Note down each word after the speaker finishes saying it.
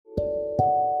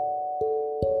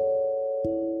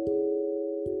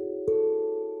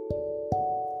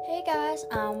guys,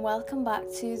 and welcome back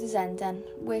to the Zen Den,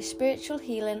 where spiritual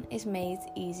healing is made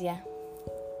easier.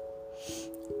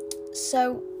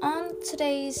 So on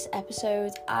today's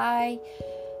episode, I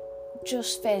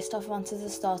just first off wanted to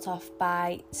start off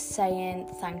by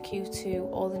saying thank you to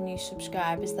all the new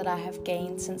subscribers that I have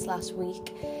gained since last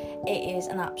week. It is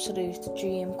an absolute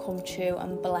dream come true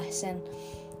and blessing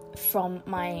from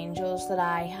my angels that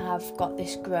I have got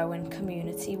this growing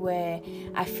community where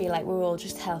I feel like we're all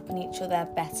just helping each other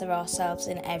better ourselves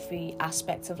in every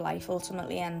aspect of life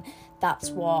ultimately, and that's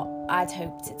what I'd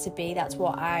hoped it to be, that's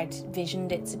what I'd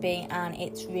visioned it to be. And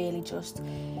it's really just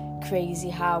crazy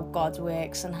how God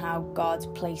works and how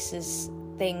God places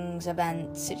things,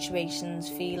 events, situations,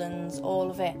 feelings, all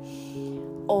of it,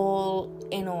 all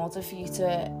in order for you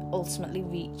to ultimately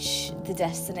reach the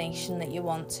destination that you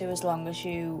want to, as long as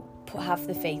you have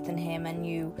the faith in Him and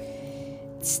you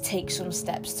take some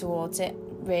steps towards it,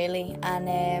 really. And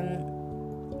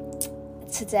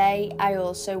today I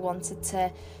also wanted to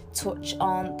touch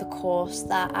on the course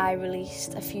that I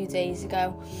released a few days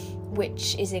ago,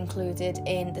 which is included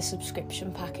in the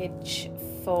subscription package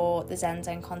for the Zen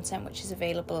Den content, which is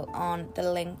available on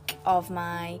the link of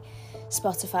my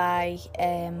Spotify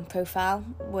profile,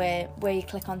 where you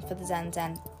click on for the Zen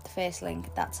Den, the first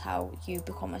link. That's how you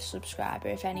become a subscriber,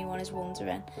 if anyone is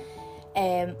wondering.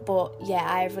 But yeah,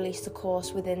 I have released a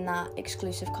course within that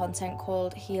exclusive content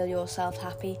called Heal Yourself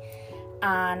Happy,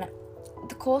 and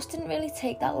the course didn't really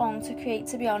take that long to create,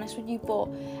 to be honest with you, but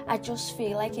I just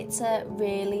feel like it's a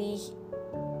really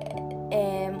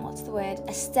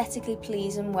aesthetically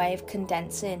pleasing way of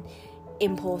condensing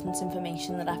important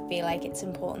information that I feel like it's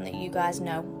important that you guys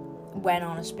know when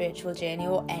on a spiritual journey,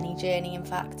 or any journey in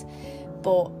fact.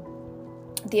 But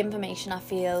the information, I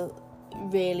feel,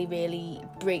 really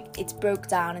it's broke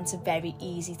down into very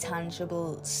easy,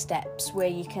 tangible steps where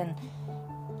you can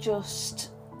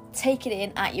just take it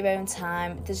in at your own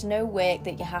time. There's no work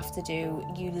that you have to do.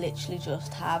 You literally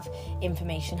just have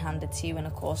information handed to you in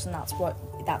a course, and that's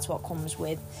what comes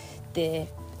with the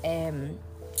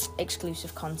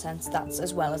exclusive content. That's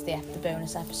as well as the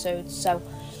bonus episodes. So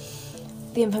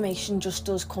the information just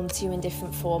does come to you in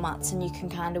different formats, and you can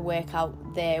kind of work out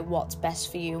there what's best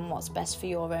for you and what's best for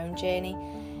your own journey.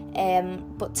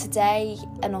 But today,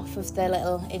 enough of the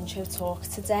little intro talk.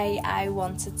 Today I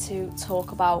wanted to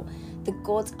talk about the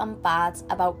good and bad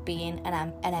about being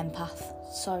an empath.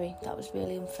 Sorry, that was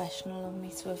really unprofessional of me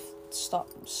to have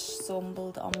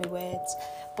stumbled on my words.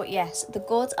 But yes, the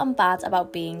good and bad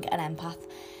about being an empath.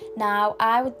 Now,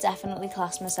 I would definitely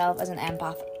class myself as an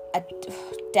empath.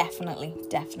 Definitely.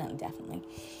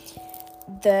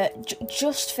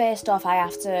 Just first off, I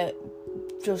have to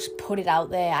just put it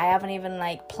out there. I haven't even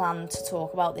planned to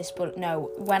talk about this, but no,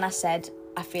 when I said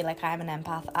I feel like I'm an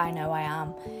empath, I know I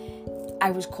am. I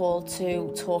was called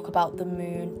to talk about the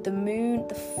moon,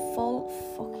 the full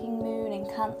fucking moon in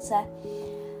Cancer.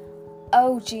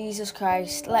 Oh, Jesus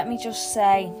Christ. Let me just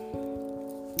say,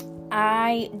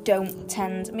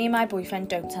 me and my boyfriend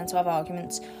don't tend to have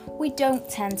arguments. We don't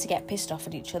tend to get pissed off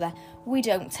at each other. We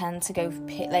don't tend to go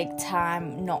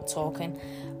time not talking.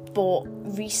 But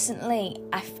recently,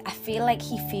 I feel like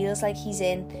he feels like he's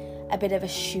in a bit of a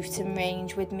shooting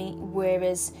range with me,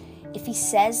 whereas if he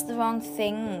says the wrong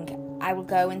thing, I will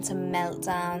go into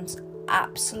meltdowns,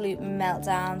 absolute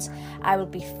meltdowns. I will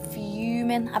be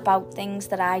fuming about things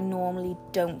that I normally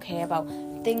don't care about,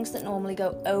 things that normally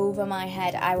go over my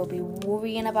head. I will be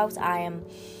worrying about, I am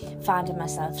finding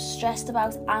myself stressed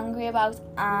about, angry about,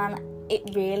 and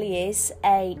it really is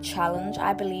a challenge.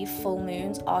 I believe full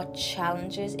moons are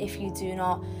challenges if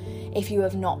you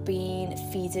have not been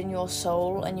feeding your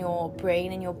soul and your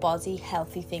brain and your body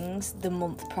healthy things the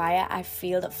month prior. I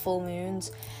feel that full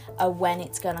moons are when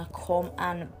it's gonna come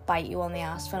and bite you on the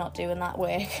ass for not doing that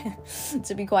work,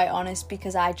 to be quite honest,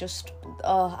 because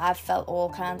I've felt all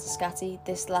kinds of scatty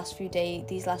these last few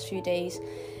days,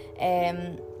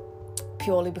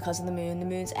 purely because of the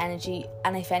moon's energy.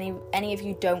 And if any of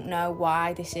you don't know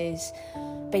why this is,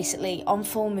 basically on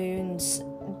full moons,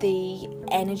 the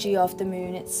energy of the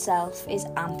moon itself is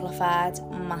amplified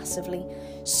massively.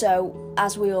 So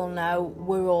as we all know,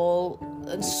 we're all,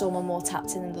 and some are more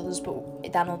tapped in than others,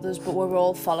 but we're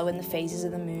all following the phases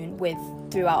of the moon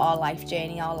throughout our life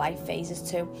journey, our life phases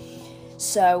too.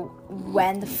 So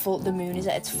when the moon is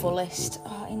at its fullest,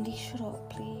 Indy, shut up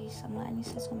please, I'm letting you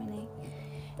say something.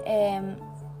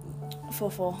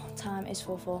 4:4, time is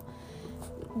 4:4.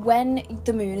 When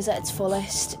the moon is at its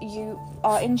fullest, you're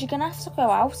gonna have to go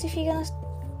out if you're gonna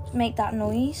make that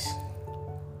noise.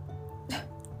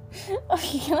 Are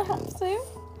you gonna have to?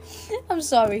 I'm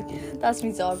sorry, that's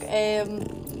me dog.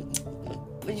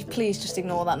 please just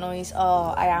ignore that noise.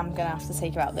 Oh, I am going to have to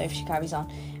take her out though if she carries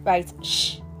on. Right,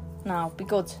 shh. Now, be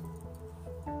good.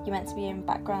 You're meant to be in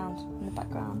the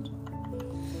background.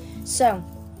 So,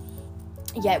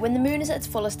 yeah, when the moon is at its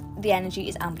fullest, the energy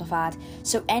is amplified.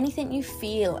 So anything you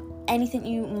feel, anything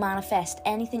you manifest,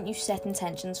 anything you set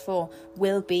intentions for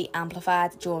will be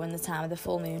amplified during the time of the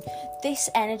full moon. This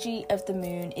energy of the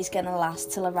moon is going to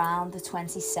last till around the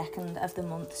 22nd of the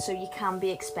month. So you can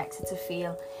be expected to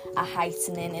feel a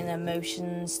heightening in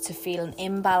emotions, to feel an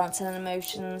imbalance in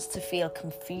emotions, to feel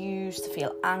confused, to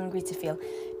feel angry, to feel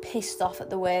pissed off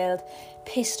at the world,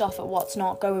 pissed off at what's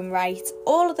not going right.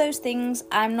 All of those things,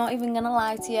 I'm not even going to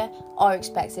lie to you, are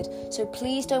expected. So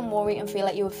please don't worry and feel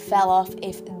like you fell off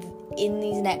if in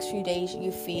these next few days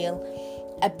you feel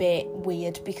a bit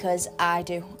weird, because I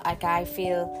do. Like, I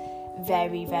feel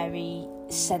very, very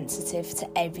sensitive to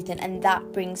everything, and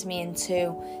that brings me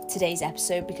into today's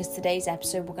episode, because today's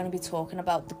episode we're going to be talking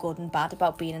about the good and bad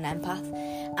about being an empath.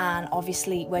 And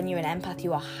obviously when you're an empath,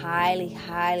 you are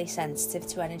highly sensitive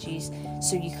to energies,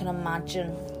 so you can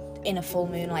imagine in a full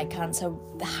moon like Cancer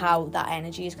how that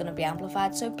energy is going to be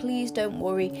amplified. So please don't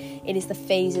worry, it is the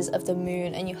phases of the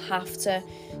moon, and you have to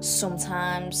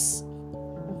sometimes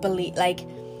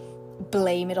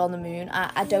blame it on the moon.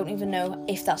 I don't even know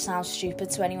if that sounds stupid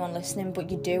to anyone listening,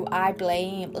 but you do. I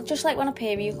blame, just like when a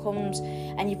period comes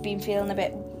and you've been feeling a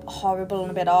bit horrible and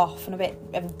a bit off and a bit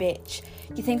of a bitch,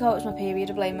 you think, oh, it's my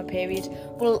period, I blame my period.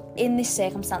 Well, in this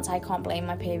circumstance I can't blame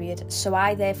my period, so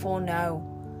I therefore know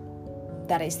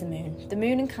that it's the moon. The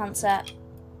moon in Cancer,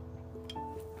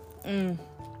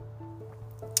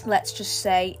 let's just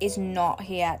say, is not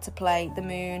here to play. The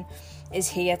moon is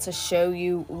here to show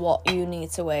you what you need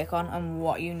to work on and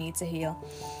what you need to heal.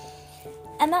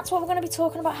 And that's what we're going to be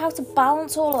talking about, how to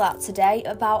balance all of that today,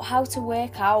 about how to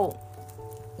work out,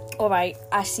 alright,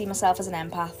 I see myself as an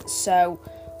empath, so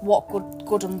what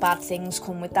good and bad things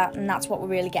come with that, and that's what we're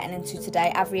really getting into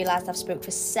today. I've realised I've spoke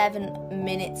for 7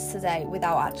 minutes today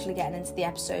without actually getting into the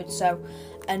episode, so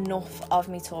enough of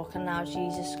me talking now.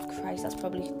 Jesus Christ, that's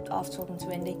probably off talking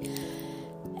to Indy.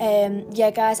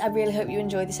 Yeah, guys, I really hope you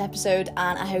enjoyed this episode,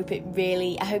 and I hope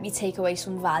you take away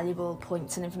some valuable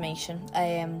points and information,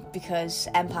 because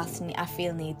empaths, I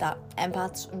feel, need that.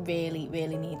 Empaths really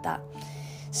need that.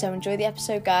 So enjoy the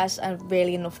episode, guys, and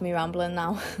really enough of me rambling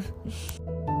now.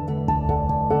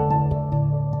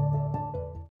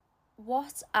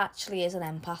 What actually is an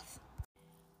empath?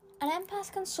 An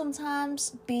empath can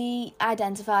sometimes be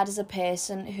identified as a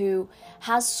person who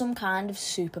has some kind of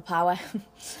superpower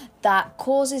that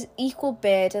causes equal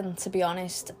burden, to be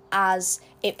honest, as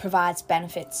it provides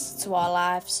benefits to our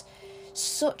lives,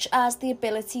 such as the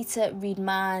ability to read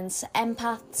minds.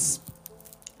 Empaths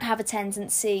have a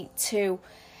tendency to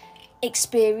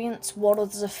experience what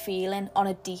others are feeling on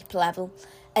a deep level,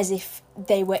 as if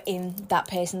they were in that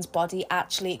person's body,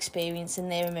 actually experiencing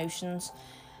their emotions.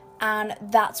 And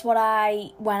that's what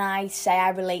when I say I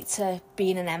relate to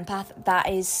being an empath, that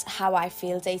is how I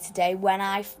feel day to day. When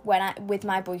I with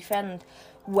my boyfriend,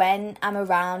 when I'm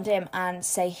around him and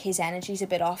say his energy's a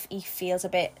bit off, he feels a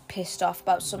bit pissed off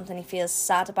about something, he feels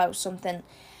sad about something,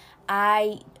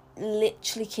 I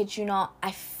literally, kid you not,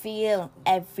 I feel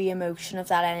every emotion of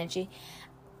that energy.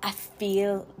 I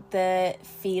feel the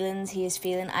feelings he is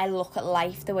feeling. I look at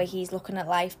life the way he's looking at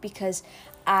life, because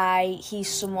he's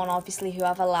someone obviously who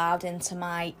I've allowed into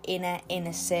my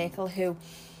inner circle, who,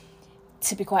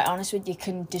 to be quite honest with you,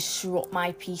 can disrupt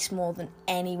my peace more than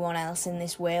anyone else in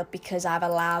this world, because I've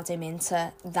allowed him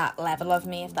into that level of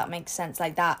me, if that makes sense,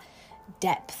 like that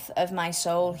depth of my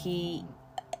soul. He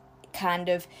kind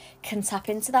of can tap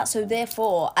into that. So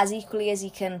therefore, as equally as he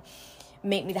can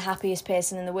make me the happiest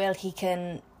person in the world, he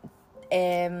can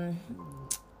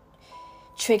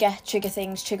trigger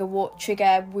things, trigger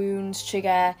wounds,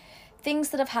 trigger things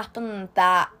that have happened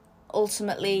that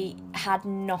ultimately had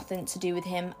nothing to do with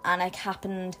him, and it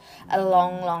happened a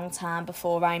long time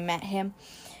before I met him.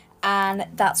 And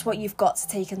that's what you've got to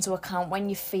take into account when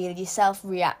you feel yourself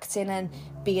reacting and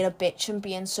being a bitch and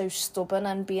being so stubborn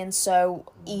and being so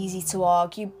easy to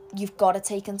argue. You've got to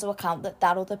take into account that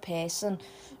other person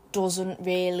doesn't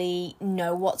really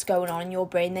know what's going on in your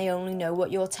brain. They only know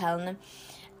what you're telling them.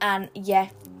 And yeah,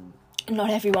 not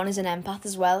everyone is an empath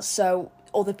as well. So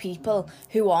other people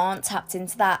who aren't tapped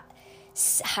into that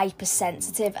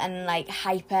hypersensitive and like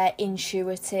hyper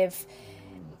intuitive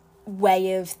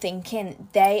way of thinking,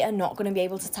 they are not going to be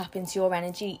able to tap into your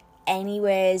energy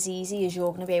anywhere as easy as you're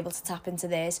going to be able to tap into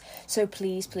theirs. So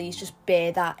please just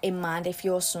bear that in mind if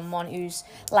you're someone who's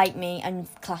like me and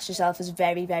class yourself as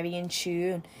very in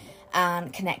tune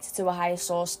and connected to a higher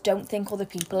source, don't think other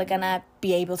people are gonna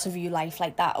be able to view life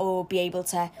like that or be able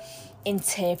to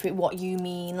interpret what you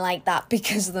mean like that,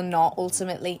 because they're not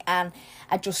ultimately. And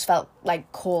I just felt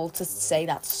like called to say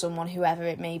that to someone, whoever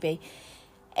it may be.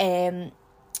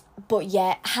 But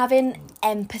yeah, having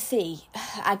empathy,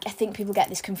 I think people get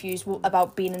this confused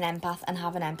about being an empath and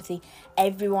having empathy.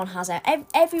 Everyone has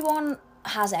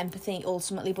empathy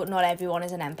ultimately, but not everyone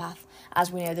is an empath.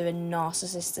 As we know, there are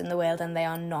narcissists in the world and they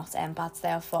are not empaths,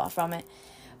 they are far from it.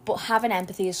 But having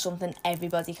empathy is something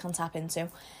everybody can tap into,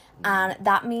 and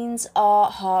that means our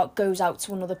heart goes out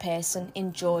to another person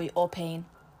in joy or pain.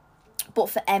 But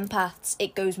for empaths,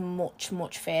 it goes much,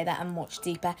 much further and much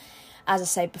deeper. As I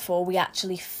said before, we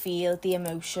actually feel the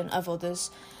emotion of others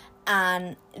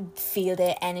and feel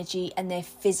their energy and their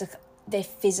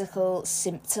physical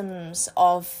symptoms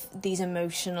of these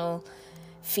emotional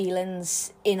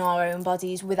feelings in our own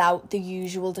bodies, without the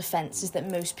usual defences that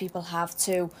most people have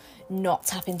to not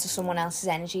tap into someone else's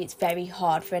energy. It's very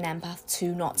hard for an empath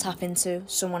to not tap into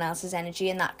someone else's energy,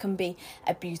 and that can be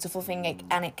a beautiful thing,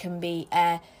 and it can be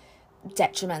a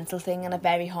detrimental thing and a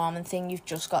very harming thing. You've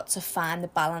just got to find the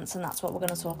balance, and that's what we're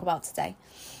going to talk about today.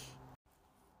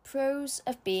 Pros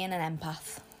of being an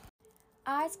empath.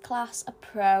 I'd class a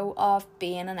pro of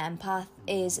being an empath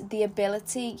is the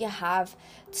ability you have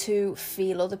to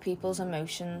feel other people's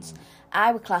emotions.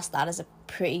 I would class that as a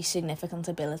pretty significant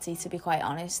ability, to be quite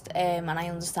honest, and I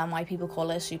understand why people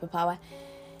call it a superpower.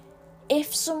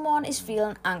 If someone is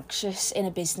feeling anxious in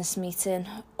a business meeting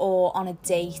or on a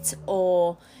date,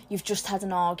 or you've just had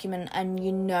an argument and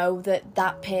you know that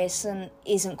that person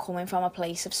isn't coming from a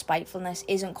place of spitefulness,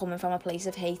 isn't coming from a place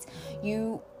of hate,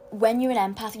 when you're an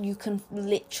empath, you can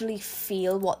literally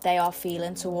feel what they are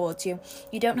feeling towards you.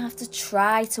 You don't have to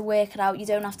try to work it out. You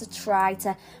don't have to try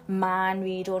to mind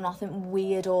read or nothing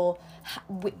weird or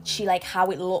witchy like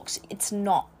how it looks. It's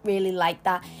not really like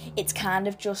that. It's kind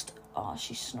of just, oh,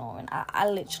 she's snoring. I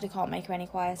literally can't make her any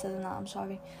quieter than that. I'm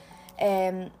sorry.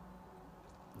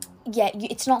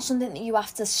 It's not something that you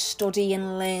have to study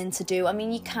and learn to do. I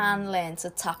mean, you can learn to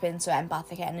tap into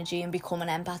empathic energy and become an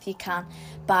empath. You can,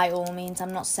 by all means.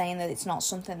 I'm not saying that it's not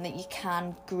something that you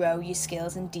can grow your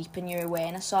skills and deepen your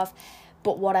awareness of.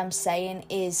 But what I'm saying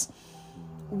is,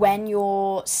 when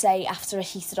you're, say, after a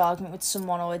heated argument with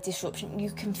someone or a disruption,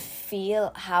 you can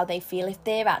feel how they feel. If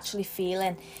they're actually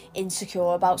feeling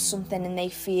insecure about something and they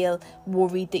feel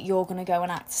worried that you're going to go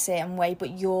and act a certain way,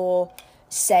 but you're,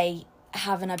 say,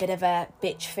 having a bit of a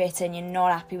bitch fit and you're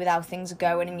not happy with how things are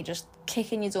going and you're just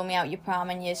kicking your dummy out your pram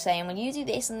and you're saying, well, you do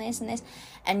this and this and this,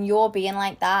 and you're being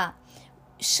like that,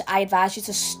 I advise you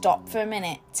to stop for a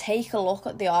minute, take a look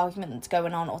at the argument that's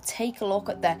going on, or take a look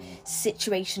at the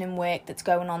situation in work that's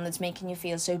going on that's making you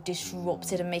feel so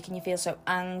disrupted and making you feel so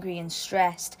angry and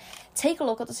stressed. Take a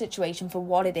look at the situation for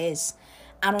what it is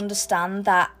and understand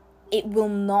that it will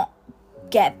not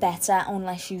get better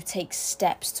unless you take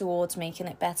steps towards making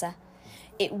it better.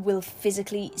 It will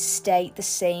physically stay the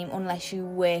same unless you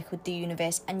work with the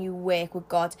universe and you work with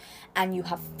God and you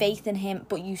have faith in him,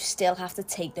 but you still have to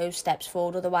take those steps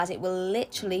forward. Otherwise, it will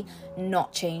literally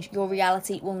not change. Your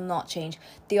reality will not change.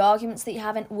 The arguments that you're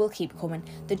having will keep coming.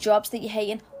 The jobs that you're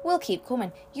hating will keep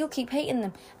coming. You'll keep hating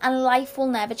them. And life will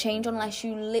never change unless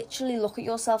you literally look at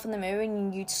yourself in the mirror,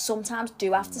 and you sometimes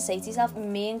do have to say to yourself,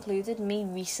 me included, me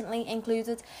recently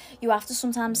included, you have to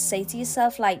sometimes say to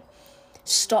yourself, like,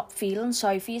 stop feeling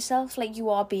sorry for yourself. Like, you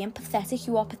are being pathetic.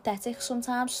 You are pathetic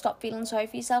sometimes. Stop feeling sorry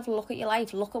for yourself. Look at your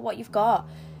life. Look at what you've got.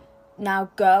 Now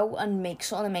go and make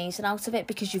something amazing out of it,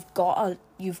 because you've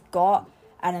got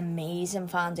an amazing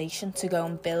foundation to go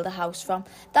and build a house from.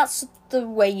 That's the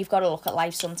way you've got to look at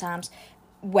life sometimes,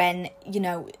 when,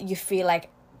 you feel like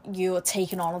you're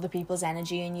taking on other people's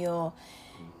energy and you're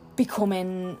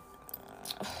becoming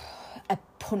a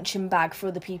punching bag for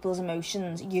other people's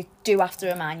emotions. You do have to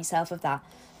remind yourself of that.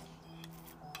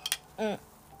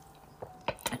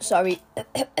 Sorry.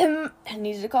 I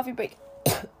needed a coffee break.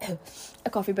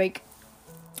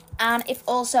 And if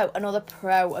also, another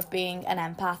pro of being an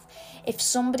empath, if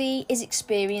somebody is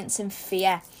experiencing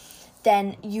fear,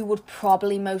 then you would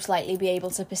probably most likely be able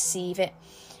to perceive it,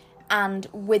 and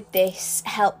with this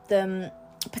help them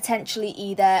potentially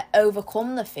either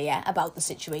overcome the fear about the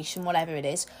situation, whatever it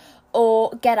is,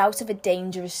 or get out of a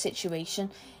dangerous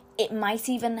situation. It might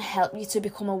even help you to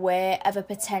become aware of a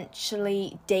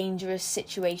potentially dangerous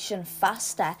situation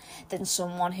faster than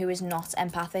someone who is not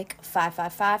empathic.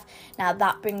 555. Now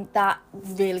that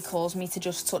really calls me to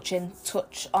just touch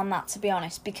on that, to be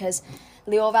honest, because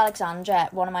Leo of Alexandra,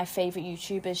 one of my favourite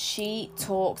YouTubers, she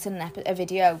talked in a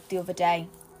video the other day,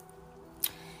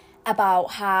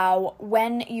 about how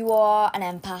when you are an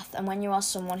empath and when you are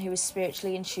someone who is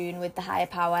spiritually in tune with the higher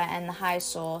power and the higher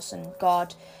source and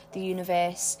God, the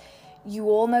universe, you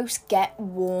almost get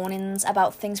warnings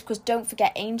about things, because don't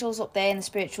forget, angels up there in the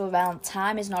spiritual realm,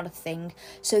 time is not a thing,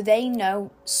 so they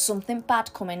know something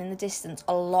bad coming in the distance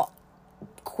a lot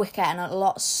quicker and a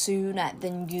lot sooner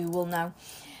than you will know.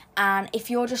 And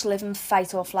if you're just living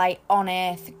fight or flight on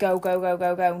earth, go,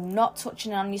 not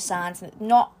touching on your signs,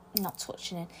 not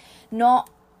touching it, not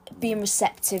being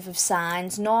receptive of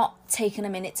signs, not taking a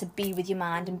minute to be with your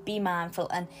mind and be mindful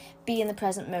and be in the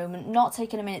present moment, not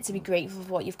taking a minute to be grateful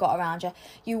for what you've got around you,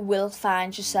 you will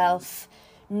find yourself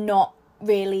not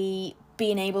really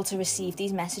being able to receive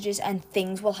these messages, and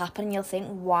things will happen and you'll think,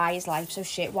 why is life so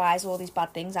shit? Why is all these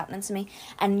bad things happening to me?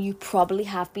 And you probably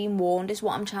have been warned, is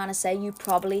what I'm trying to say. You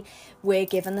probably were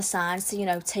given the signs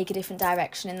to, take a different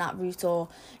direction in that route, or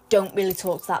don't really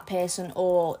talk to that person,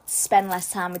 or spend less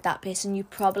time with that person. You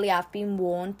probably have been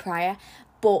warned prior,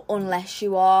 but unless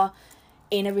you are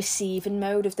in a receiving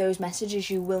mode of those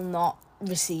messages, you will not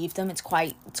receive them. It's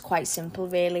quite simple,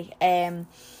 really.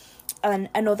 And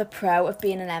another pro of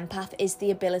being an empath is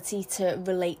the ability to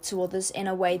relate to others in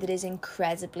a way that is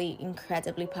incredibly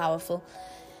powerful.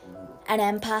 An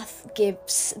empath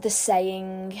gives the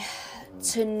saying,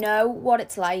 to know what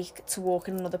it's like to walk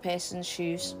in another person's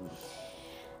shoes,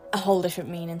 a whole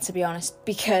different meaning, to be honest,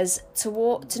 because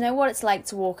to know what it's like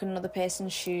to walk in another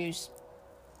person's shoes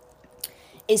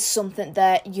is something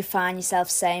that you find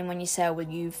yourself saying when you say, well,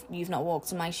 you've not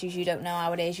walked in my shoes, you don't know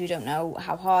how it is, you don't know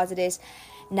how hard it is.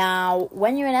 Now,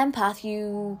 when you're an empath,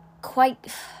 you quite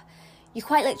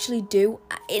literally do,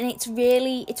 and it's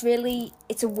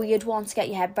a weird one to get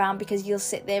your head around, because you'll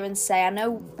sit there and say, I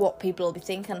know what people will be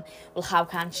thinking, well, how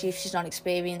can she if she's not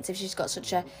experienced, if she's got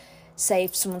say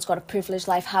if someone's got a privileged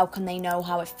life, how can they know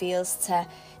how it feels to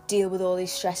deal with all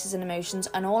these stresses and emotions?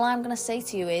 And all I'm going to say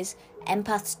to you is,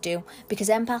 empaths do, because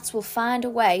empaths will find a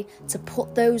way to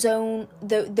put those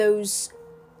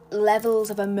levels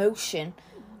of emotion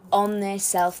on their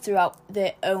self throughout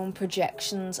their own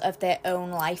projections of their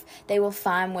own life. They will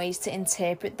find ways to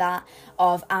interpret that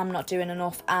of, I'm not doing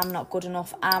enough, I'm not good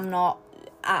enough, I'm not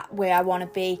at where I want to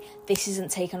be, this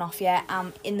isn't taken off yet,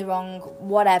 I'm in the wrong,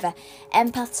 whatever.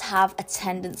 Empaths have a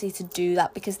tendency to do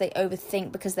that because they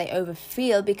overthink, because they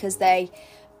overfeel, because they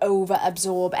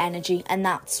over-absorb energy, and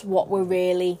that's what we're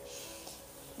going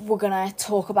to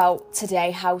talk about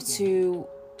today, how to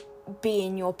be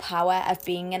in your power of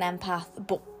being an empath,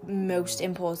 but most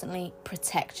importantly,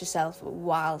 protect yourself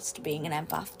whilst being an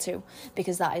empath too,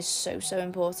 because that is so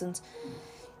important.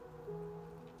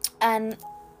 And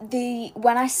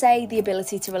when I say the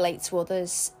ability to relate to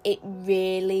others, it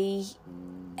really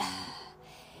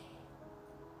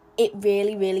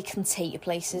can take you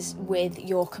places with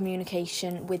your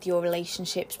communication, with your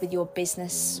relationships, with your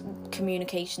business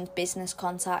communications, business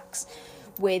contacts,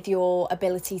 with your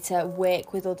ability to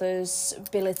work with others,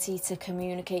 ability to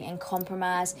communicate and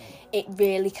compromise. It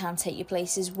really can take you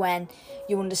places when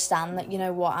you understand that,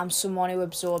 I'm someone who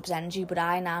absorbs energy, but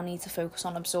I now need to focus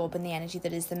on absorbing the energy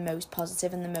that is the most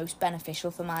positive and the most beneficial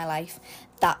for my life.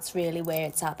 That's really where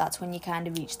it's at. That's when you kind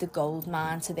of reach the gold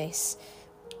mine to this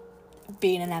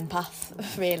being an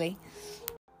empath, really.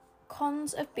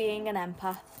 Cons of being an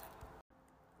empath.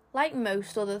 Like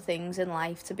most other things in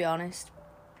life, to be honest,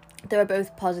 there are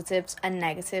both positives and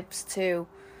negatives to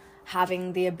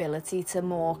having the ability to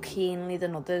more keenly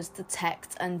than others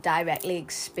detect and directly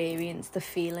experience the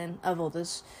feeling of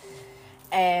others.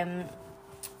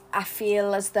 I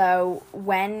feel as though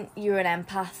when you're an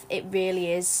empath, it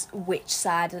really is which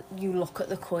side you look at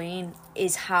the coin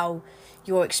is how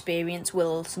your experience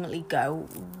will ultimately go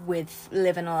with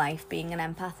living a life being an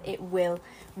empath. It will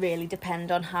really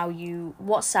depend on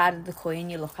what side of the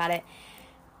coin you look at it.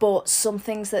 But some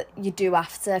things that you do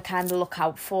have to kind of look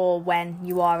out for when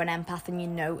you are an empath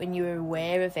and you're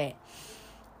aware of it,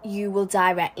 you will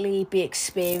directly be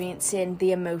experiencing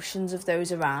the emotions of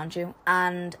those around you.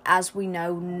 And as we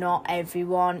know, not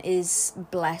everyone is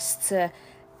blessed to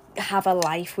have a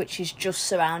life which is just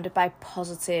surrounded by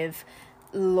positive,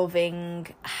 loving,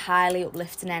 highly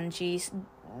uplifting energies.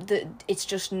 It's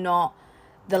just not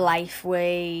the life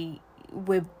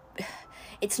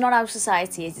it's not how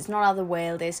society is, it's not how the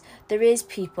world is. There is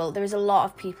a lot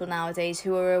of people nowadays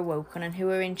who are awoken and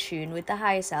who are in tune with the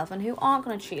higher self and who aren't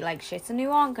going to treat you like shit and who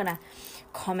aren't going to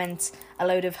comment a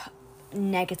load of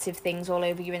negative things all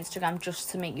over your Instagram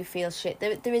just to make you feel shit.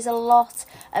 There is a lot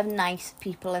of nice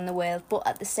people in the world, but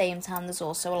at the same time there's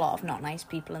also a lot of not nice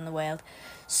people in the world.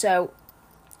 So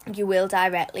you will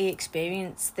directly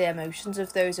experience the emotions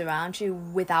of those around you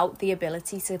without the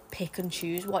ability to pick and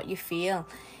choose what you feel.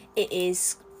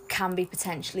 can be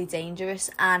potentially dangerous,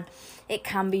 and it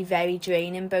can be very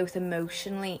draining both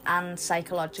emotionally and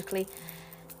psychologically.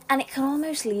 And it can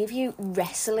almost leave you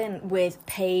wrestling with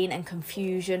pain and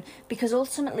confusion, because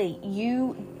ultimately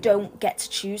you don't get to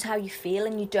choose how you feel,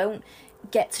 and you don't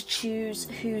get to choose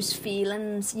whose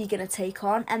feelings you're going to take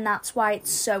on. And that's why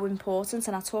it's so important,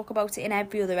 and I talk about it in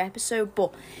every other episode,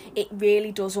 but it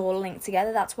really does all link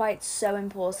together. That's why it's so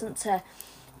important to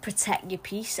protect your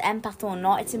peace, empath or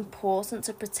not. It's important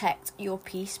to protect your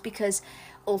peace, because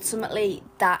ultimately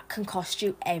that can cost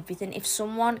you everything. If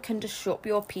someone can disrupt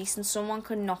your peace and someone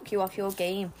can knock you off your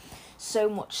game so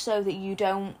much so that you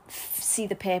don't see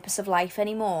the purpose of life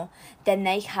anymore, then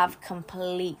they have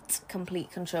complete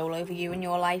control over you and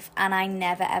your life. And I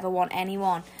never ever want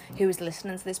anyone who is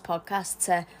listening to this podcast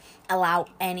to allow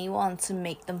anyone to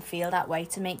make them feel that way,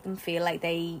 to make them feel like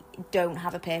they don't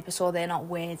have a purpose, or they're not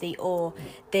worthy, or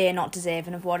they're not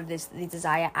deserving of what it is that they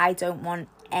desire. I don't want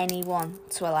anyone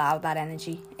to allow that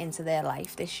energy into their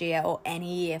life this year, or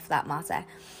any year for that matter,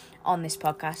 on this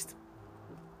podcast.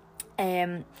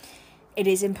 It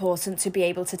is important to be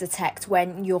able to detect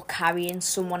when you're carrying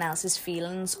someone else's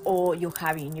feelings or you're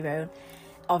carrying your own,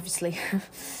 obviously.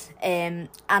 And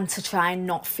to try and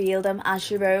not feel them as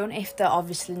your own if they're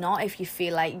obviously not. If you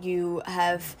feel like you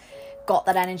have got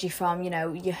that energy from,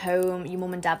 your home, your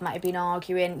mum and dad might have been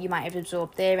arguing, you might have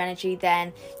absorbed their energy,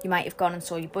 then you might have gone and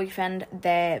saw your boyfriend,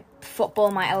 their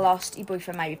football might have lost, your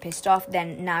boyfriend might be pissed off,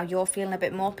 then now you're feeling a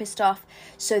bit more pissed off,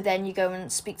 so then you go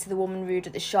and speak to the woman rude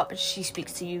at the shop and she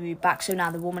speaks to you rude back, so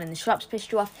now the woman in the shop's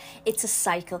pissed you off. It's a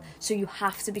cycle, so you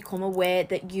have to become aware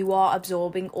that you are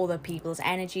absorbing other people's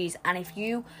energies. And if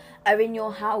you are in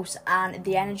your house and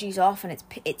the energy's off and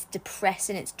it's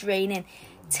depressing, it's draining,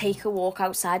 take a walk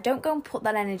outside. Don't go and put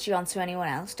that energy onto anyone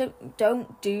else.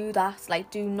 Don't do that.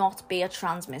 Do not be a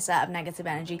transmitter of negative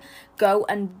energy. Go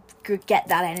and get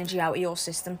that energy out of your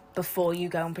system before you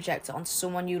go and project it onto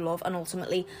someone you love and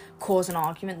ultimately cause an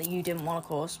argument that you didn't want to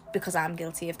cause, because I'm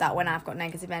guilty of that. When I've got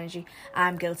negative energy,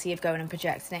 I'm guilty of going and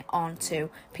projecting it onto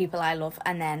people I love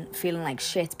and then feeling like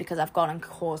shit because I've gone and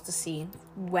caused a scene,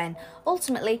 when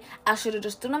ultimately I should have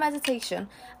just done a meditation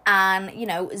and,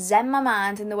 zen my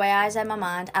mind in the way I zen my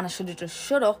mind, and I should have just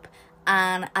shut up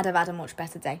and I'd have had a much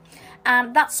better day.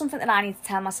 And that's something that I need to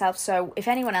tell myself. So if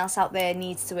anyone else out there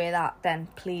needs to hear that, then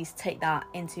please take that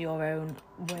into your own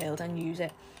world and use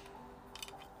it.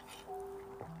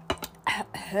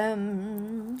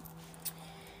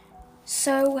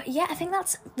 So yeah, I think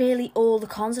that's really all the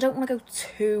cons. I don't want to go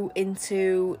too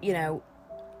into,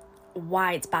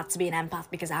 why it's bad to be an empath,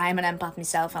 because I am an empath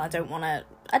myself, and I don't want to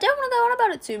go on about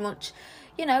it too much.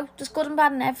 There's good and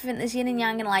bad and everything. There's yin and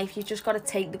yang in life. You've just got to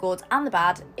take the good and the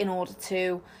bad in order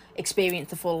to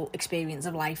experience the full experience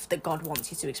of life that God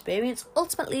wants you to experience,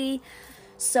 ultimately.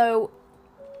 So,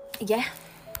 yeah.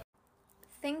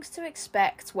 Things to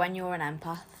expect when you're an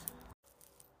empath.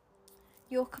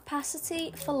 Your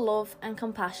capacity for love and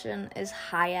compassion is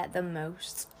higher than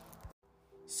most.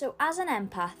 So, as an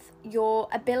empath, your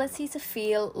ability to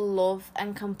feel love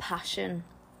and compassion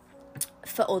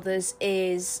for others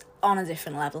is on a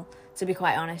different level, to be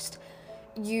quite honest.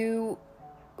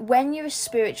 When you're a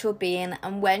spiritual being,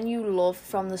 and when you love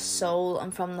from the soul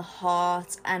and from the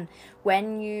heart, and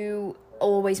when you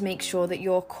always make sure that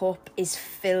your cup is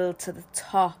filled to the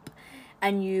top,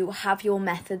 and you have your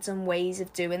methods and ways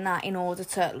of doing that in order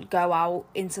to go out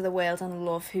into the world and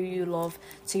love who you love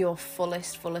to your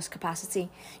fullest capacity,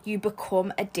 you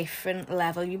become a different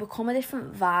level, you become a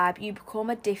different vibe, you become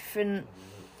in a different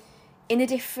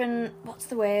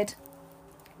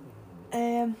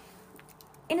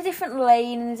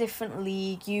lane, in a different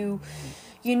league.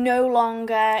 You're no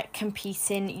longer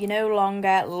competing, you're no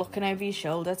longer looking over your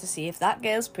shoulder to see if that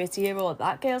girl's prettier, or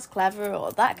that girl's clever,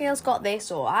 or that girl's got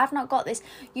this, or I've not got this.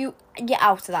 You get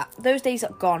out of that. Those days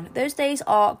are gone. Those days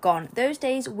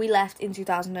we left in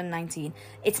 2019.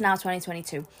 It's now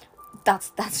 2022.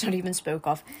 That's not even spoke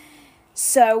of.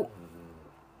 So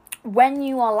when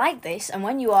you are like this, and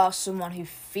when you are someone who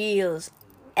feels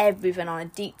everything on a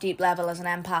deep level as an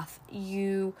empath,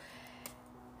 you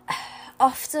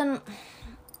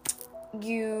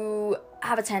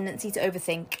have a tendency to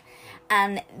overthink,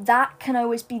 and that can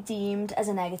always be deemed as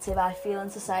a negative, I feel, in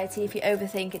society. If you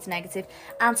overthink, it's negative,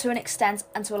 and to an extent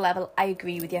and to a level, I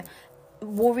agree with you.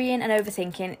 Worrying and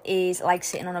overthinking is like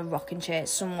sitting on a rocking chair.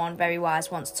 Someone very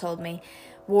wise once told me,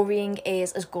 worrying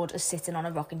is as good as sitting on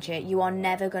a rocking chair. You are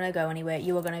never going to go anywhere.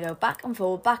 You are going to go back and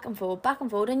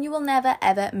forward, and you will never,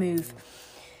 ever move.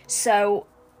 So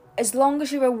as long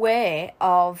as you're aware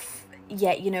of,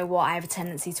 you know what, I have a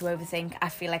tendency to overthink. I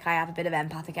feel like I have a bit of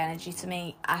empathic energy to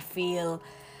me. I feel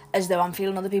as though I'm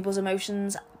feeling other people's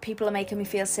emotions. People are making me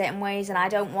feel certain ways and I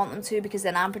don't want them to, because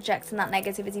then I'm projecting that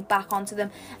negativity back onto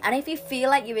them. And if you feel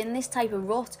like you're in this type of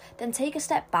rut, then take a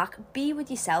step back, be with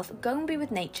yourself, go and be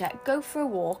with nature, go for a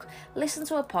walk, listen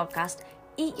to a podcast,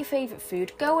 eat your favourite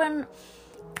food, go and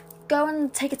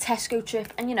take a Tesco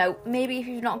trip, and maybe if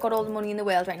you've not got all the money in the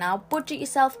world right now, budget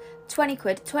yourself 20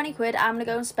 quid, I'm going to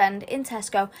go and spend in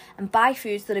Tesco and buy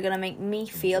foods that are going to make me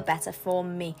feel better for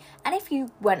me. And if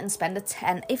you went and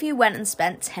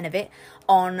spent 10 of it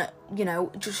on,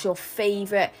 just your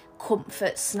favourite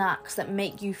comfort snacks that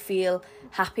make you feel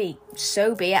happy,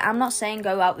 so be it. I'm not saying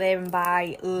go out there and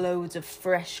buy loads of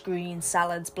fresh green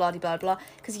salads, blah blah blah,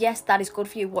 because yes, that is good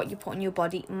for you. What you put in your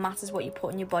body matters. What you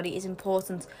put in your body is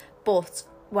important. But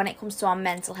when it comes to our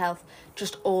mental health,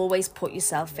 just always put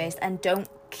yourself first, and don't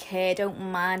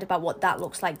mind about what that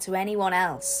looks like to anyone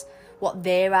else. What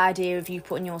their idea of you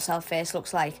putting yourself first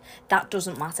looks like, that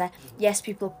doesn't matter. Yes,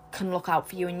 people can look out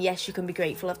for you, and yes, you can be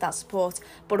grateful of that support,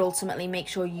 but ultimately make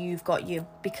sure you've got you,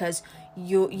 because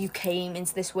you came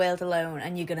into this world alone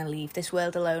and you're going to leave this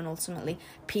world alone ultimately.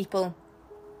 People,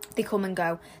 they come and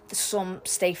go. Some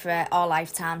stay for our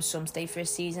lifetime, some stay for a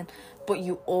season, but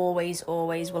you always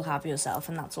will have yourself,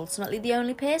 and that's ultimately the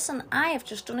only person. I have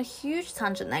just done a huge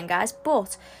tangent then, guys,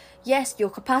 but yes, your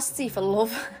capacity for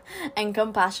love and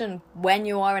compassion when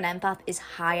you are an empath is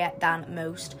higher than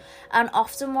most. And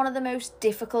often one of the most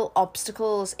difficult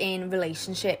obstacles in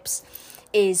relationships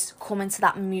is coming to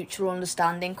that mutual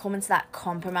understanding, coming to that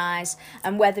compromise.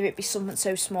 And whether it be something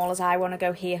so small as I want to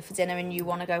go here for dinner and you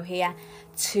want to go here,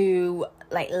 to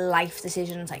like life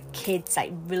decisions like kids,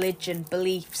 like religion,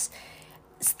 beliefs,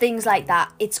 things like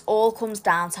that, it all comes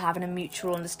down to having a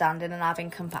mutual understanding and having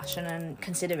compassion and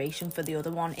consideration for the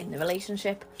other one in the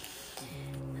relationship.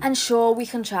 And sure, we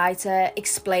can try to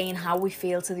explain how we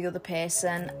feel to the other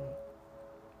person,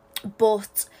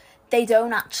 but they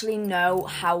don't actually know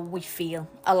how we feel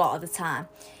a lot of the time.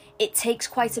 It takes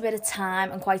quite a bit of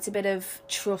time and quite a bit of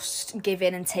trust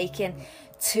giving and taking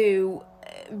to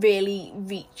really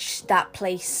reach that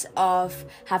place of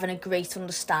having a great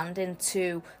understanding,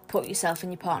 to put yourself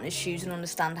in your partner's shoes and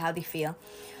understand how they feel.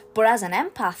 But as an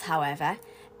empath, however,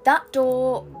 that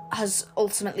door has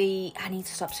ultimately, I need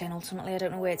to stop saying ultimately, I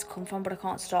don't know where it's come from, but I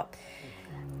can't stop.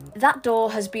 That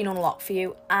door has been unlocked for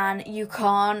you, and you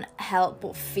can't help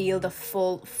but feel the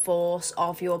full force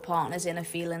of your partner's inner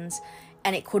feelings.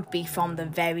 And it could be from the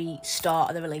very start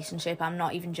of the relationship. I'm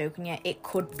not even joking yet. It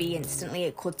could be instantly.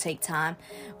 It could take time.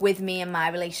 With me and my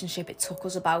relationship, it took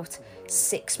us about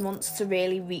 6 months to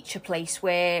really reach a place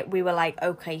where we were like,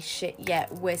 okay, shit, yeah,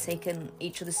 we're taking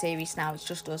each other serious now. It's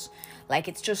just us.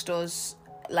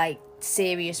 Like,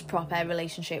 serious, proper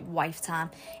relationship, wife time.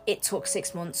 It took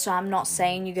 6 months. So I'm not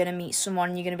saying you're going to meet someone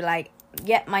and you're going to be like,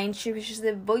 yeah, my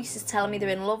intuitive voice is telling me they're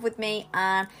in love with me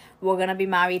and we're going to be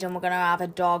married and we're going to have a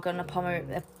dog and a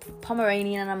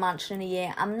Pomeranian and a mansion in a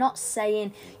year. I'm not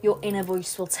saying your inner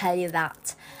voice will tell you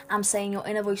that. I'm saying your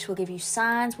inner voice will give you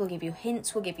signs, will give you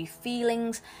hints, will give you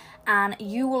feelings, and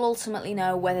you will ultimately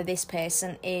know whether this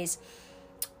person is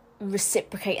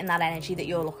reciprocating that energy that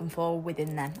you're looking for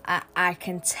within them. I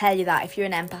can tell you that if you're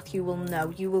an empath, you will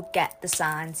know. You will get the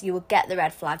signs, you will get the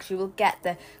red flags, you will get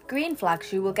the green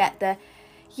flags, you will get the,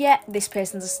 yeah, this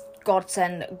person's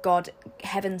God,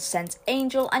 heaven sent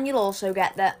angel, and you'll also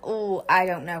get the, oh, I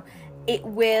don't know. It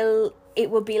will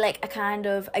be like a kind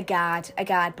of a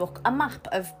guidebook, a map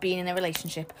of being in a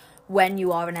relationship. When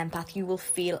you are an empath, you will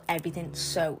feel everything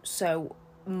so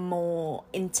more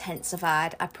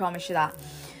intensified. I promise you that.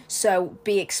 So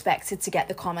be expected to get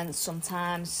the comments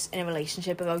sometimes in a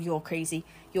relationship about you're crazy,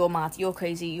 you're mad, you're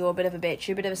crazy, you're a bit of a bitch,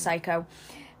 you're a bit of a psycho.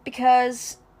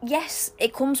 Because, yes,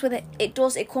 it comes with it. It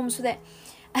does, it comes with it.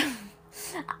 I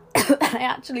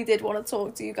actually did want to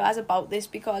talk to you guys about this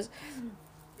because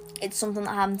it's something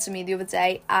that happened to me the other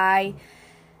day. I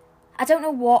don't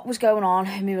know what was going on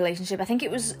in my relationship. I think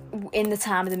it was in the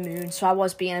time of the moon, so I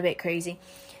was being a bit crazy.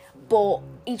 But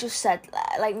he just said,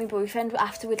 like, my boyfriend,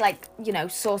 after we'd, like, you know,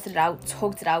 sorted it out,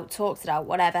 talked it out,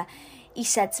 whatever, he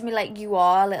said to me, like, you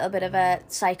are a little bit of a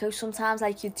psycho sometimes,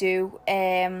 like, you do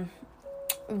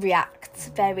react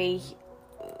very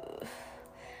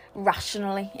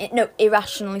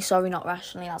irrationally, sorry, not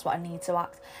rationally, that's what I need to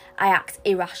act. I act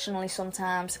irrationally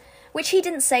sometimes, which he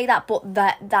didn't say that, but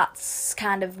that's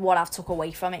kind of what I've took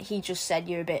away from it. He just said,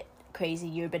 you're a bit crazy,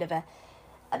 you're a bit of a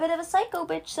psycho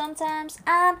bitch sometimes.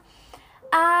 And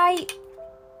I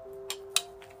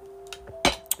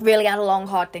really had a long,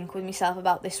 hard think with myself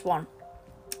about this one.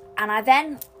 And I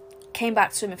then came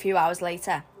back to him a few hours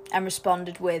later and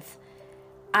responded with,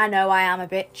 I know I am a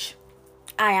bitch.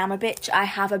 I am a bitch. I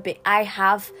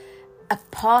have a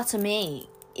part of me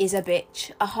is a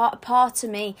bitch. A part of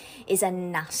me is a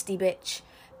nasty bitch,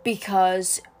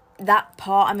 because that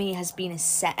part of me has been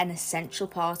an essential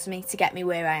part of me to get me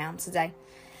where I am today.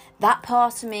 That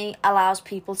part of me allows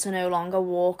people to no longer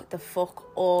walk the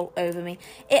fuck all over me.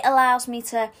 It allows me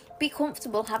to be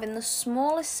comfortable having the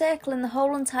smallest circle in the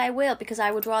whole entire world, because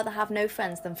I would rather have no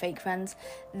friends than fake friends.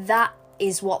 That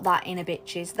is what that inner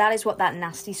bitch is. That is what that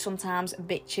nasty sometimes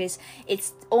bitch is.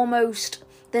 It's almost,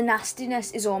 the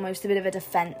nastiness is almost a bit of a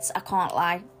defence, I can't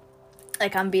lie.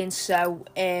 Like, I'm being so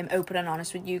open and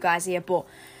honest with you guys here, but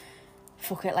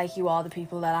fuck it, like, you are the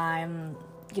people that I'm,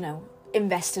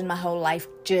 invested my whole life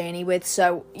journey with,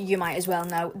 so you might as well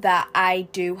know that I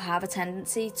do have a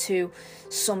tendency to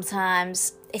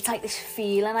sometimes, it's like this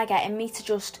feeling I get in me to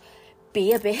just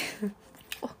be a bit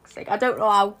fuck's sake, I don't know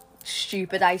how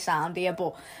stupid I sound here,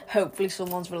 but hopefully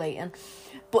someone's relating.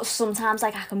 But sometimes,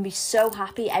 like, I can be so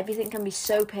happy, everything can be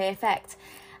so perfect,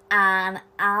 and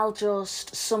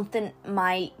something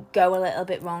might go a little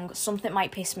bit wrong, something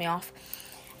might piss me off.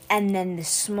 And then the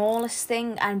smallest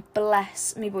thing, and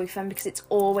bless my boyfriend, because it's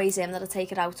always him that I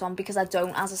take it out on, because I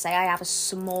don't, as I say, I have a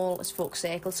small as fuck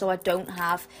circle, so I don't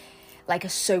have, like, a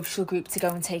social group to go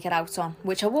and take it out on,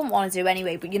 which I wouldn't want to do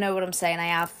anyway, but you know what I'm saying, I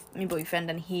have my boyfriend,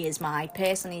 and he is my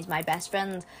person, he's my best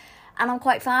friend, and I'm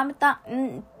quite fine with that.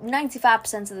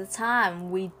 95% of the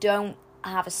time, we don't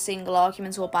have a single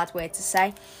argument or bad word to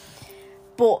say.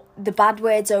 But the bad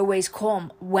words always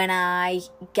come when I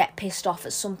get pissed off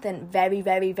at something very,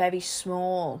 very, very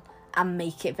small and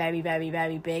make it very, very,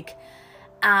 very big.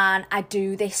 And I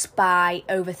do this by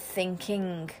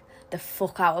overthinking the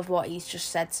fuck out of what he's just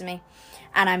said to me.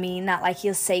 And I mean that, like,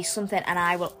 he'll say something and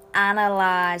I will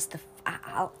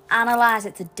I'll analyse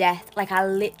it to death. Like, I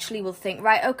literally will think,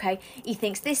 right, okay, he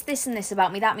thinks this, this and this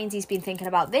about me. That means he's been thinking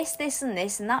about this, this and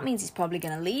this. And that means he's probably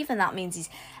going to leave. And that means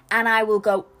and I will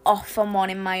go off on one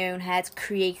in my own head,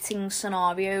 creating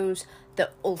scenarios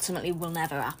that ultimately will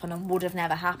never happen and would have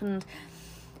never happened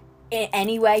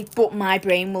anyway. But my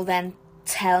brain will then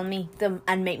tell me them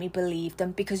and make me believe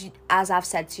them. Because, as I've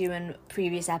said to you in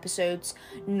previous episodes,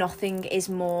 nothing is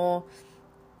more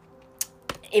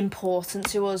important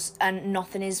to us and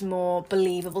nothing is more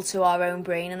believable to our own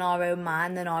brain and our own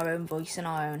mind than our own voice in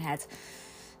our own head.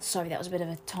 Sorry, that was a bit of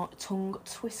a tongue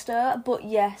twister, but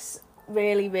yes,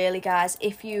 really, really, guys,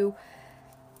 if you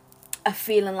are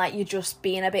feeling like you're just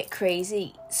being a bit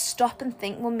crazy, stop and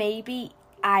think, well, maybe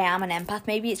I am an empath,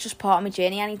 maybe it's just part of my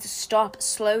journey. I need to stop,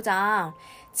 slow down,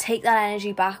 take that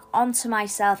energy back onto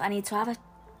myself. I need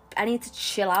to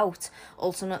chill out,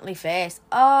 ultimately, first.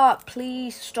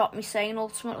 Please stop me saying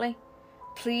ultimately.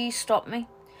 Please stop me.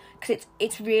 Because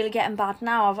it's really getting bad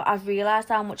now. I've realised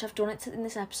how much I've done it in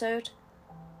this episode.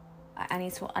 I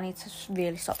need to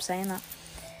really stop saying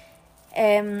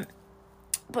that.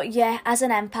 But yeah, as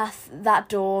an empath, that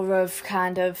door of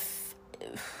kind of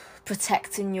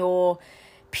protecting your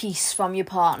peace from your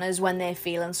partners when they're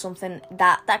feeling something,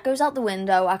 that goes out the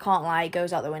window. I can't lie, it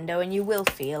goes out the window, and you will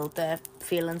feel the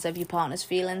feelings of your partner's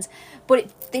feelings,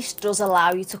 but this does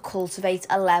allow you to cultivate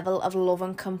a level of love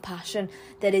and compassion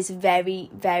that is very,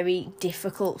 very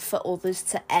difficult for others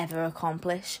to ever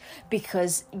accomplish,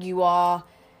 because you're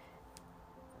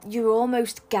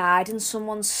almost guiding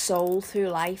someone's soul through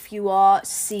life. You are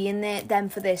seeing them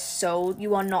for their soul.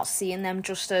 You are not seeing them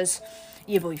just as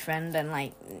your boyfriend, and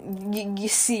like you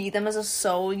see them as a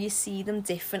soul. You see them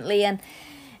differently, and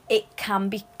it can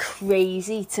be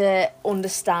crazy to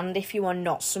understand if you are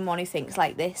not someone who thinks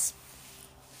like this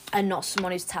and not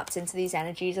someone who's tapped into these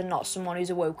energies and not someone who's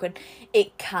awoken.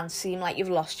 It can seem like you've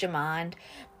lost your mind,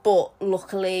 but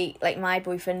luckily, like, my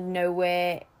boyfriend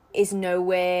is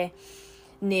nowhere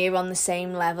near on the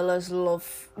same level as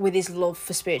with his love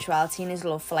for spirituality and his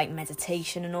love for, like,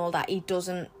 meditation and all that. He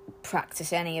doesn't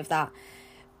practice any of that,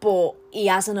 but he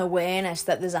has an awareness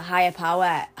that there's a higher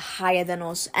power higher than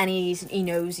us, and he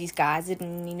knows he's guided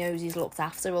and he knows he's looked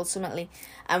after ultimately.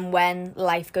 And when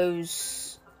life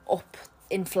goes up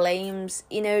in flames,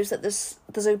 he knows that there's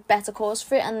a better course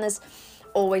for it, and there's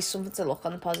always something to look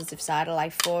on the positive side of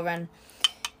life for. And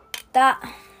that,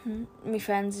 my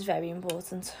friends, is very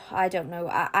important. I don't know,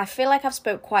 I feel like I've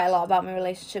spoke quite a lot about my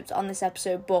relationships on this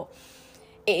episode, but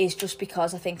it is just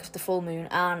because I think of the full moon,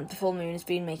 and the full moon has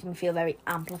been making me feel very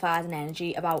amplified in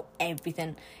energy about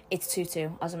everything. It's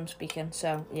 2-2 as I'm speaking,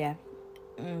 so yeah.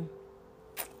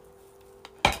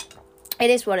 It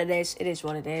is what it is. It is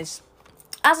what it is.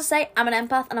 As I say, I'm an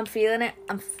empath and I'm feeling it.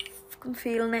 I'm fucking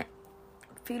feeling it.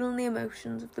 I'm feeling the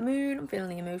emotions of the moon. I'm feeling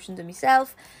the emotions of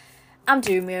myself. I'm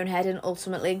doing my own head in,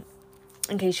 ultimately.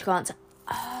 In case you can't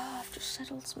I've just said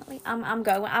ultimately.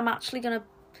 I'm actually going to...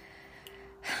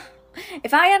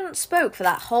 If I hadn't spoke for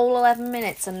that whole 11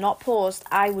 minutes and not paused,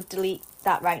 I would delete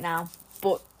that right now.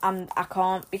 But I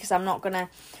can't, because I'm not going to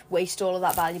waste all of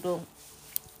that valuable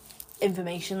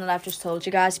information that I've just told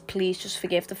you guys. Please just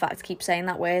forgive the fact I keep saying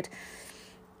that word.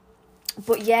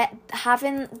 But yeah,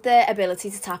 having the ability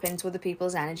to tap into other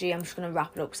people's energy, I'm just going to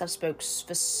wrap it up because I've spoke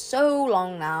for so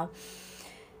long now.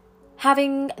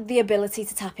 Having the ability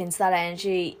to tap into that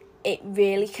energy, it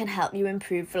really can help you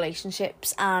improve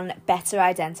relationships and better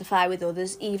identify with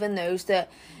others, even those that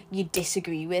you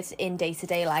disagree with in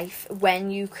day-to-day life.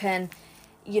 When you can,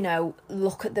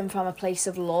 look at them from a place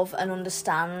of love and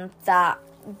understand that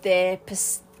their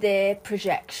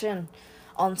projection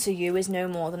onto you is no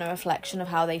more than a reflection of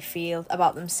how they feel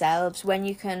about themselves. When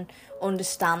you can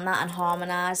understand that and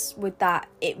harmonise with that,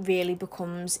 it really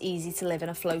becomes easy to live in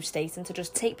a flow state and to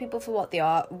just take people for what they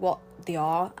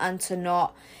are, and to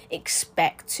not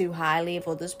expect too highly of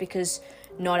others, because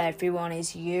not everyone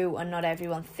is you, and not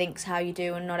everyone thinks how you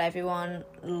do, and not everyone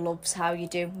loves how you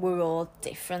do. We're all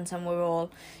different, and we're all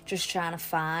just trying to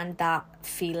find that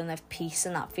feeling of peace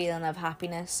and that feeling of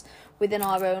happiness within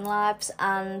our own lives.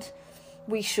 And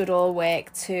we should all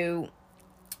work to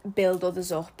build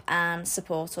others up and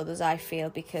support others, I feel,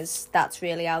 because that's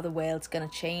really how the world's going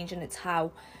to change, and it's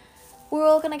how we're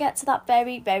all going to get to that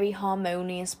very, very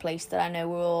harmonious place that I know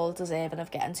we're all deserving of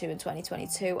getting to in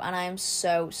 2022. And I am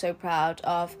so, so proud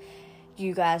of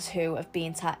you guys who have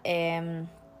been I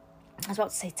was about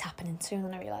to say tapping into, and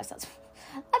then I realised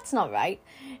that's not right.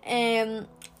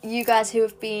 You guys who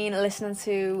have been listening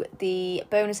to the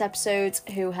bonus episodes,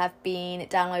 who have been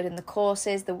downloading the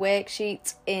courses, the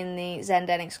worksheets in the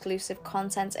Zenden exclusive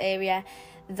content area,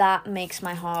 that makes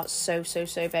my heart so, so,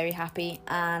 so very happy.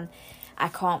 And I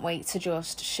can't wait to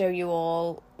just show you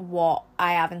all what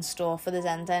I have in store for the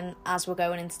Zenden as we're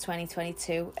going into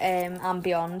 2022 and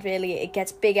beyond. Really, it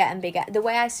gets bigger and bigger. The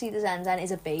way I see the Zenden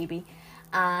is a baby.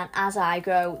 And as I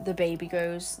grow, the baby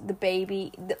grows. The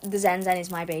Zenden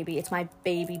is my baby. It's my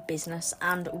baby business.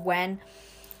 And when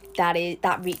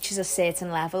that reaches a certain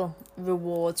level,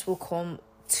 rewards will come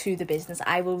to the business.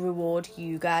 I will reward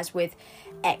you guys with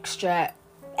extra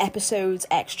episodes,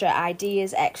 extra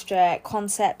ideas, extra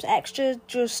concepts, extra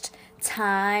just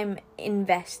time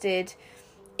invested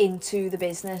into the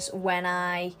business when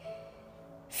I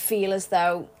feel as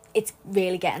though it's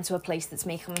really getting to a place that's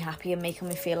making me happy and making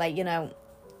me feel like,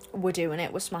 we're doing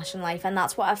it, we're smashing life. And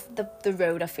that's what the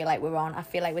road I feel like we're on. I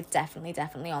feel like we're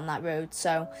definitely on that road.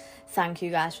 So thank you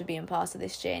guys for being part of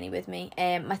this journey with me.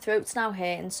 My throat's now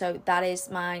hurting, so that is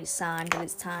my sign that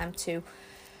it's time to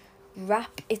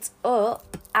wrap it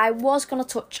up. I was going to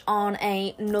touch on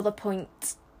another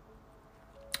point.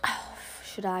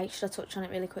 Should I touch on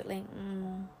it really quickly?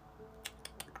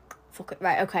 Fuck it.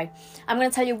 Right, okay. I'm going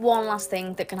to tell you one last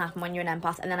thing that can happen when you're an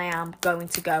empath, and then I am going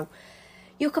to go.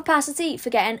 Your capacity for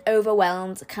getting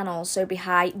overwhelmed can also be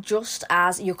high, just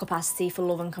as your capacity for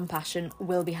love and compassion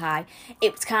will be high.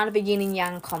 It's kind of a yin and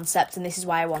yang concept, and this is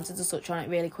why I wanted to touch on it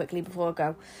really quickly before I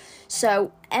go.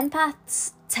 So,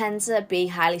 empaths tend to be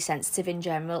highly sensitive in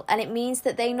general, and it means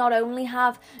that they not only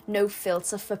have no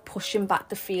filter for pushing back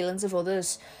the feelings of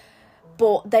others,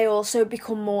 but they also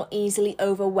become more easily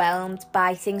overwhelmed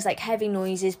by things like heavy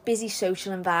noises, busy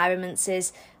social environments,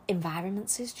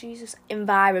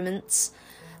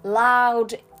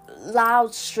 loud,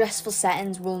 stressful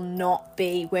settings will not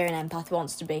be where an empath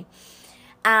wants to be.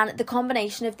 And the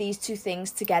combination of these two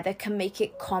things together can make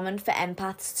it common for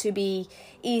empaths to be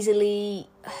easily,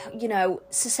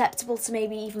 susceptible to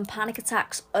maybe even panic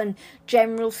attacks and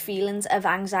general feelings of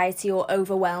anxiety or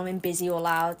overwhelm in busy or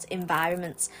loud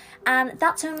environments. And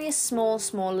that's only a small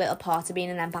little part of being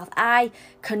an empath. I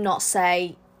cannot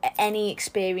say any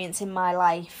experience in my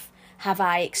life have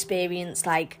I experienced,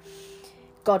 like,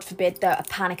 God forbid, a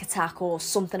panic attack or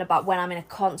something about when I'm in a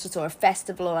concert or a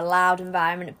festival or a loud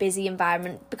environment, a busy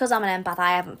environment. Because I'm an empath,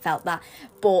 I haven't felt that.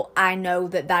 But I know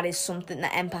that is something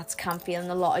that empaths can feel. And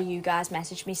a lot of you guys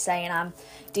message me saying I'm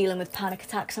dealing with panic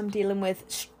attacks. I'm dealing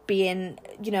with being,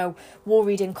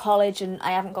 worried in college and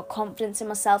I haven't got confidence in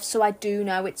myself. So I do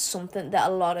know it's something that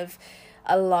a lot of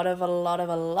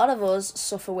us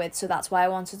suffer with. So that's why I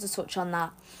wanted to touch on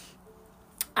that.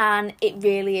 And it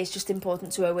really is just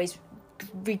important to always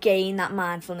regain that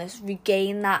mindfulness,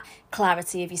 regain that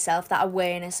clarity of yourself, that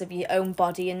awareness of your own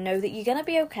body, and know that you're going to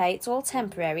be okay. It's all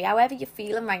temporary. However you're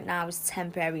feeling right now is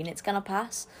temporary and it's going to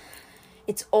pass.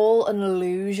 It's all an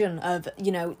illusion of,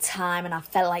 time, and I've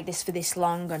felt like this for this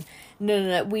long. And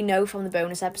no. We know from the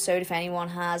bonus episode, if anyone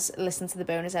has listened to the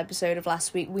bonus episode of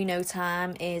last week, we know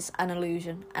time is an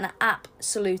illusion, an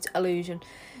absolute illusion.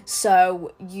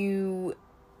 So you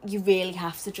you really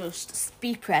have to just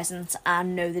be present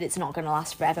and know that it's not going to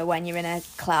last forever. When you're in a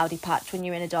cloudy patch, when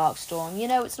you're in a dark storm,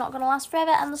 it's not going to last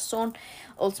forever, and the sun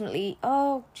ultimately,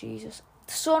 the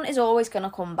sun is always going to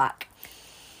come back.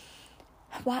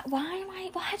 Why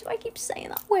do I keep saying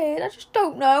that word? I just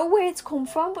don't know where it's come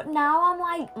from, but now I'm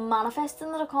like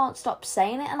manifesting that I can't stop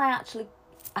saying it, and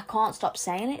I can't stop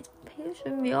saying it. It's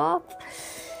pissing me off.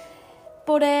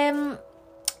 But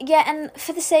yeah, and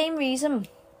for the same reason,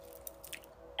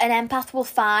 an empath will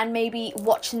find maybe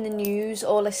watching the news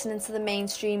or listening to the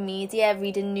mainstream media,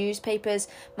 reading newspapers,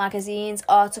 magazines,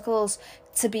 articles,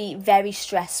 to be very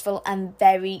stressful and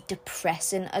very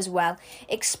depressing as well,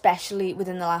 especially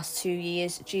within the last 2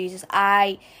 years.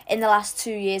 In the last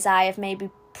 2 years, I have maybe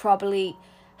probably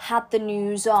had the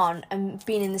news on and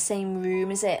been in the same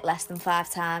room as it less than 5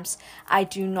 times. I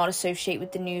do not associate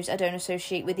with the news. I don't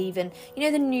associate with even,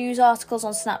 the news articles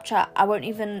on Snapchat.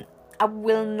 I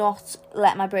will not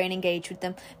let my brain engage with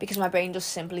them, because my brain just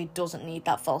simply doesn't need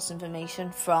that false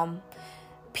information from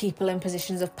people in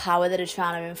positions of power that are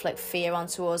trying to inflict fear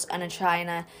onto us and are trying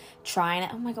to,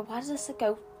 oh my god, why does this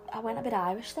go, I went a bit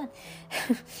Irish then,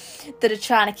 that are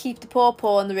trying to keep the poor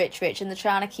poor and the rich rich, and they're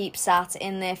trying to keep sat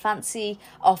in their fancy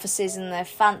offices and their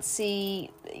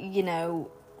fancy,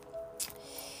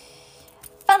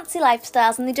 fancy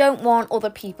lifestyles, and they don't want other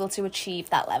people to achieve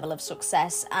that level of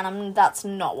success. And that's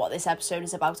not what this episode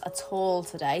is about at all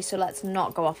today, so let's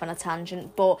not go off on a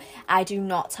tangent. But I do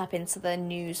not tap into the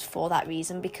news for that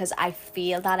reason, because I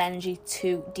feel that energy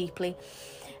too deeply.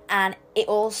 And it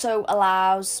also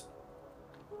allows,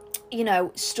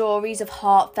 stories of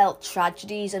heartfelt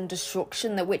tragedies and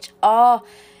destruction, which are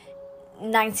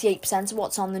 98% of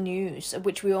what's on the news,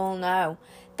 which we all know.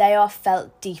 They are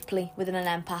felt deeply within an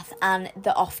empath, and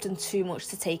they're often too much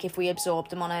to take if we absorb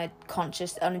them on a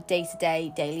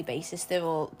day-to-day, daily basis.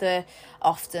 They're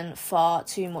often far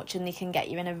too much, and they can get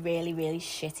you in a really, really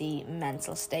shitty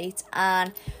mental state.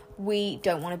 And we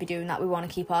don't want to be doing that. We want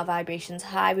to keep our vibrations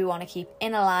high. We want to keep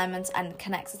in alignment and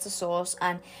connected to source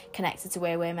and connected to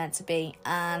where we're meant to be.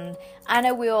 And I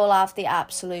know we all have the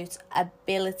absolute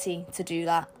ability to do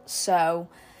that. So,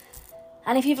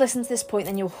 and if you've listened to this point,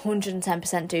 then you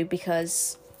 110% do,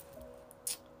 because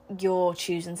you're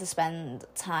choosing to spend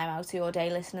time out of your day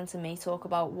listening to me talk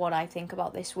about what I think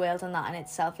about this world, and that in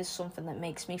itself is something that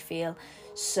makes me feel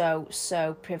so,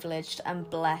 so privileged and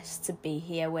blessed to be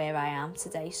here where I am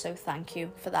today. So thank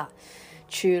you for that.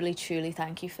 Truly, truly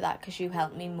thank you for that, because you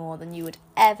helped me more than you would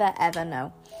ever, ever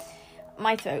know.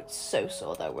 My throat's so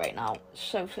sore though right now.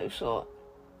 So, so sore.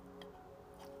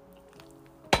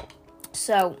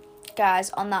 So, guys,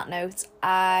 on that note,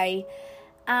 I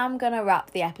am going to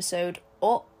wrap the episode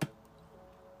up.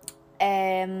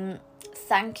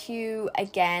 Thank you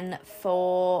again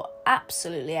for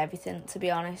absolutely everything, to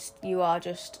be honest. You are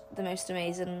just the most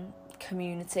amazing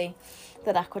community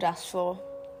that I could ask for.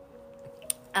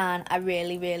 And I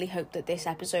really, really hope that this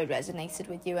episode resonated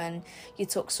with you and you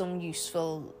took some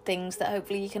useful things that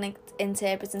hopefully you can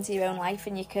interpret into your own life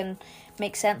and you can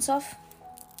make sense of.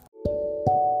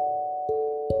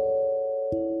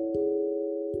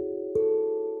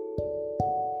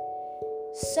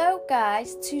 So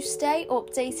guys, to stay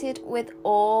updated with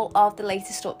all of the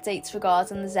latest updates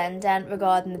regarding the Zen Den,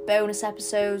 regarding the bonus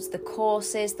episodes, the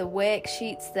courses, the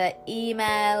worksheets, the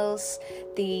emails,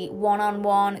 the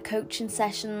one-on-one coaching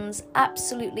sessions,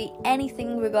 absolutely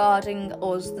anything regarding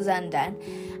us, the Zen Den,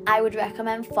 I would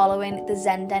recommend following the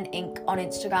Zen Den Inc. on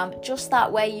Instagram. Just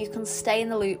that way you can stay in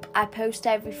the loop. I post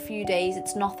every few days.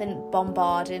 It's nothing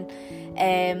bombarding.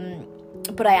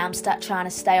 But I am trying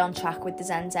to stay on track with the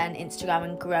Zen Den Instagram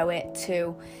and grow it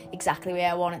to exactly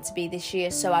where I want it to be this year.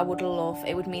 So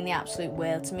it would mean the absolute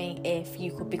world to me if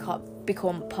you could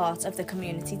become part of the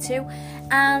community too.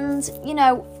 And,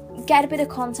 get a bit of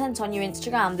content on your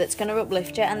Instagram that's going to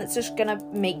uplift you and that's just going to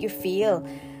make you feel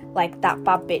like that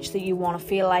bad bitch that you want to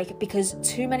feel like, because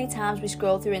too many times we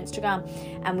scroll through Instagram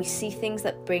and we see things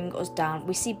that bring us down.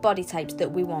 We see body types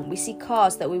that we want, we see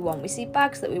cars that we want, we see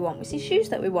bags that we want, we see shoes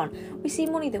that we want, we see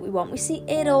money that we want, we see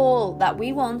it all that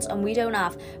we want and we don't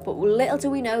have. But little do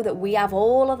we know that we have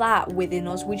all of that within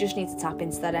us. We just need to tap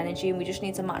into that energy and we just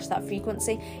need to match that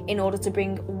frequency in order to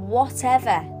bring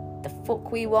whatever the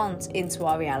fuck we want into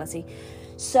our reality.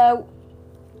 So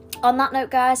on that note,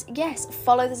 guys, yes,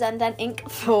 follow the Zen Den Inc.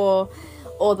 for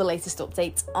all the latest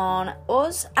updates on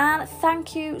us. And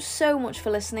thank you so much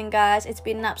for listening, guys. It's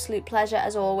been an absolute pleasure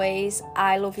as always.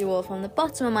 I love you all from the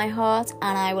bottom of my heart,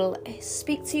 and I will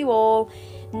speak to you all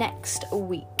next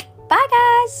week. Bye,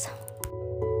 guys.